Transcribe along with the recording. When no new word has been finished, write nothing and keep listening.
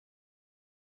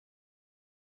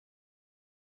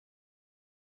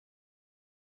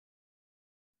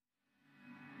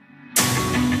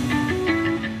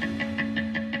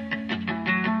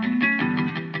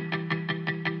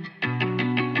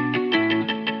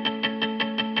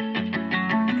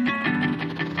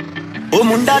ਉਹ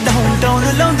ਮੁੰਡਾ ਡਾਊਨਟਾਊਨ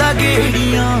ਲਾਉਂਦਾ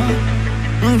ਗੇੜੀਆਂ,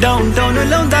 ਡਾਊਨਟਾਊਨ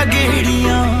ਲਾਉਂਦਾ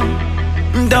ਗੇੜੀਆਂ,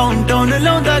 ਡਾਊਨਟਾਊਨ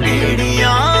ਲਾਉਂਦਾ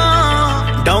ਗੇੜੀਆਂ,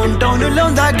 ਡਾਊਨਟਾਊਨ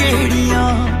ਲਾਉਂਦਾ ਗੇੜੀਆਂ।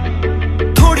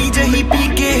 ਥੋੜੀ ਜਿਹੀ ਪੀ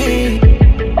ਕੇ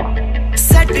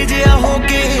ਸੈੱਟ ਜਿਹਾ ਹੋ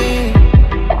ਕੇ,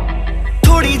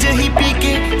 ਥੋੜੀ ਜਿਹੀ ਪੀ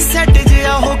ਕੇ ਸੈੱਟ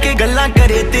ਜਿਹਾ ਹੋ ਕੇ ਗੱਲਾਂ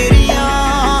ਕਰੇ ਤੇਰੀਆਂ।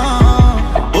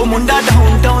 ਉਹ ਮੁੰਡਾ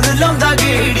ਡਾਊਨਟਾਊਨ ਲਾਉਂਦਾ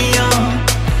ਗੇੜੀਆਂ,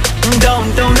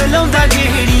 ਡਾਊਨਟਾਊਨ ਲਾਉਂਦਾ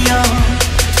ਗੇੜੀਆਂ,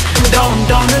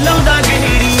 ਡਾਊਨਟਾਊਨ ਲਾਉਂਦਾ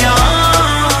ਗੇੜੀਆਂ,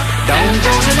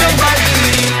 ਡਾਊਨਟਾਊਨ ਲਾਉਂਦਾ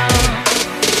ਗੇੜੀਆਂ।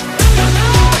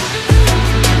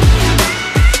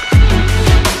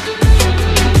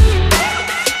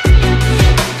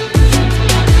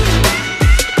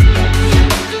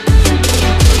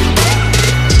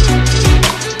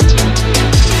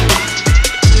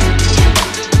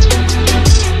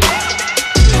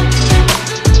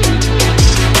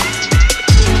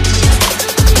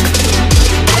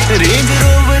 ਰੇਂਜ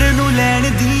ਰੋਵਰ ਨੂੰ ਲੈਣ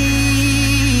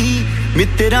ਦੀ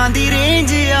ਮਿੱਤਰਾਂ ਦੀ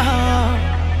ਰੇਂਜ ਆ,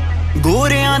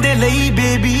 ਗੋਰਿਆਂ ਦੇ ਲਈ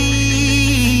ਬੇਬੀ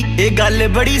ਇਹ ਗੱਲ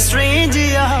ਬੜੀ ਸਟ੍ਰੇਂਜ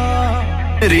ਆ।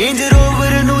 ਰੇਂਜ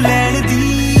ਰੋਵਰ ਨੂੰ ਲੈਣ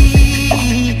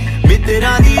ਦੀ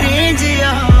ਮਿੱਤਰਾਂ ਦੀ ਰੇਂਜ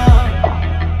ਆ,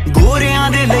 ਗੋਰਿਆਂ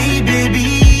ਦੇ ਲਈ ਬੇਬੀ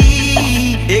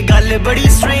ਇਹ ਗੱਲ ਬੜੀ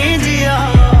ਸਟ੍ਰੇਂਜ ਆ।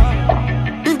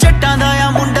 ਜੱਟਾਂ ਦਾ ਆ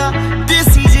ਮੁੰਡਾ,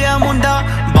 ਦੇਸੀ ਜਿਹਾ ਮੁੰਡਾ,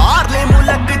 ਬਾਹਰਲੇ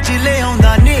ਮੁਲਕ ਚ ਲੈ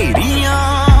ਆਉਂਦਾ ਨੇਰੀਆਂ।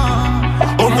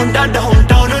 ਉਹ ਮੁੰਡਾ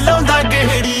ਡਾਊਨਟਾਊਨ ਲਾਉਂਦਾ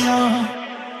ਗੇੜੀਆਂ,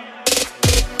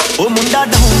 ਉਹ ਮੁੰਡਾ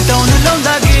ਡਾਊਨਟਾਊਨ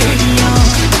ਲਾਉਂਦਾ ਗੇੜੀਆਂ,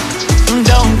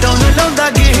 ਡਾਊਨਟਾਊਨ ਲਾਉਂਦਾ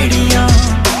ਗੇੜੀਆਂ,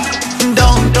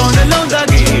 ਡਾਊਨਟਾਊਨ ਲਾਉਂਦਾ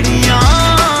ਗੇੜੀਆਂ,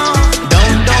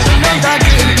 ਡਾਊਨਟਾਊਨ ਲਾਉਂਦਾ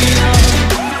ਗੇੜੀਆਂ।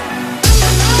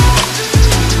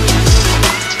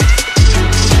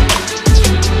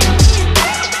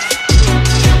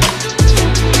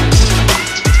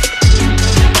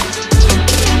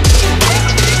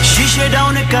 ਸ਼ੀਸ਼ੇ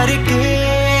ਡਾਊਨ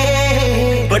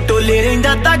ਕਰਕੇ ਪਟੋਲੇ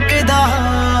ਰਹਿੰਦਾ ਤੱਕਦਾ,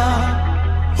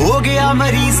 ਹੋ ਗਿਆ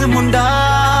ਮਰੀਜ਼ ਮੁੰਡਾ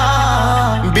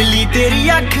ਬਿੱਲੀ ਤੇਰੀ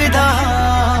ਅੱਖ ਦਾ।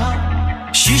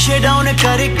 ਸ਼ੀਸ਼ੇ ਡਾਊਨ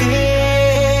ਕਰਕੇ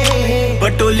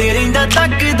ਪਟੋਲੇ ਰਹਿੰਦਾ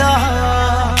ਤੱਕਦਾ,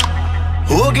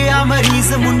 ਹੋ ਗਿਆ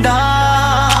ਮਰੀਜ਼ ਮੁੰਡਾ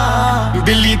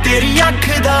ਬਿੱਲੀ ਤੇਰੀ ਅੱਖ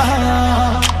ਦਾ।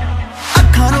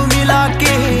 ਅੱਖਾਂ ਨੂੰ ਮਿਲਾ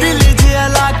ਕੇ ਦਿਲ ਜਿਹਾ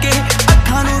ਲਾ ਕੇ,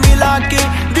 ਅੱਖਾਂ ਨੂੰ ਮਿਲਾ ਕੇ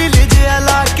ਦਿਲ ਜਿਹਾ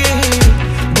ਲਾ ਕੇ,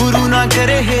 ਗੁਰੂ ਨਾ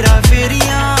ਕਰੇ ਹੇਰਾ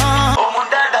ਫੇਰੀਆਂ।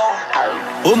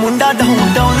 ਉਹ ਮੁੰਡਾ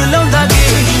ਡਾਊਨਟਾਊਨ ਲਾਉਂਦਾ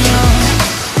ਗੇੜੀਆਂ,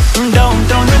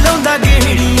 ਡਾਊਨਟਾਊਨ ਲਾਉਂਦਾ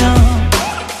ਗੇੜੀਆਂ,